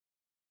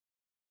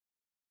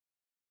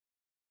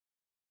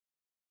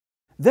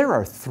There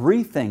are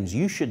 3 things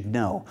you should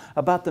know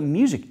about the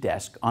music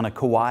desk on a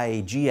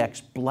Kawai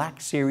GX Black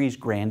Series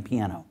grand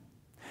piano.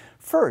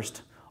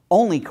 First,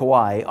 only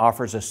Kawai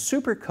offers a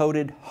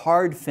super-coated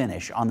hard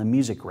finish on the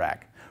music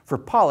rack for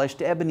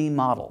polished ebony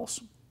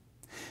models.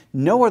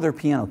 No other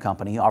piano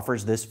company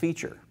offers this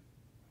feature.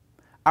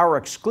 Our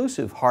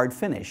exclusive hard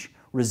finish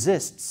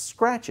resists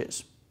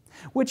scratches,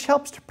 which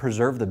helps to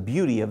preserve the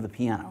beauty of the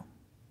piano.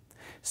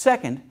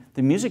 Second,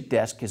 the music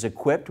desk is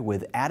equipped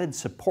with added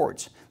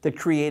supports that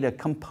create a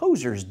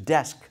composer's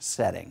desk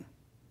setting.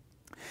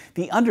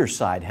 The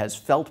underside has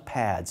felt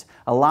pads,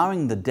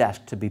 allowing the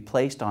desk to be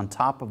placed on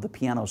top of the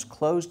piano's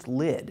closed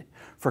lid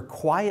for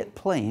quiet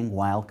playing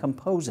while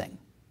composing.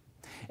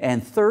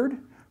 And third,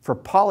 for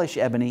polished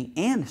ebony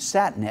and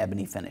satin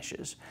ebony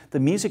finishes, the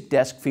music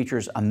desk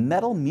features a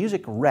metal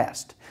music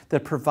rest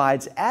that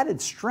provides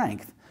added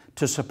strength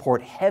to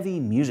support heavy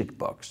music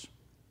books.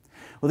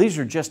 Well, these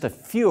are just a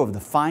few of the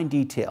fine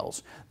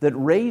details that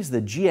raise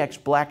the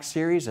GX Black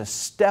Series a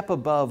step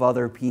above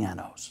other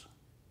pianos.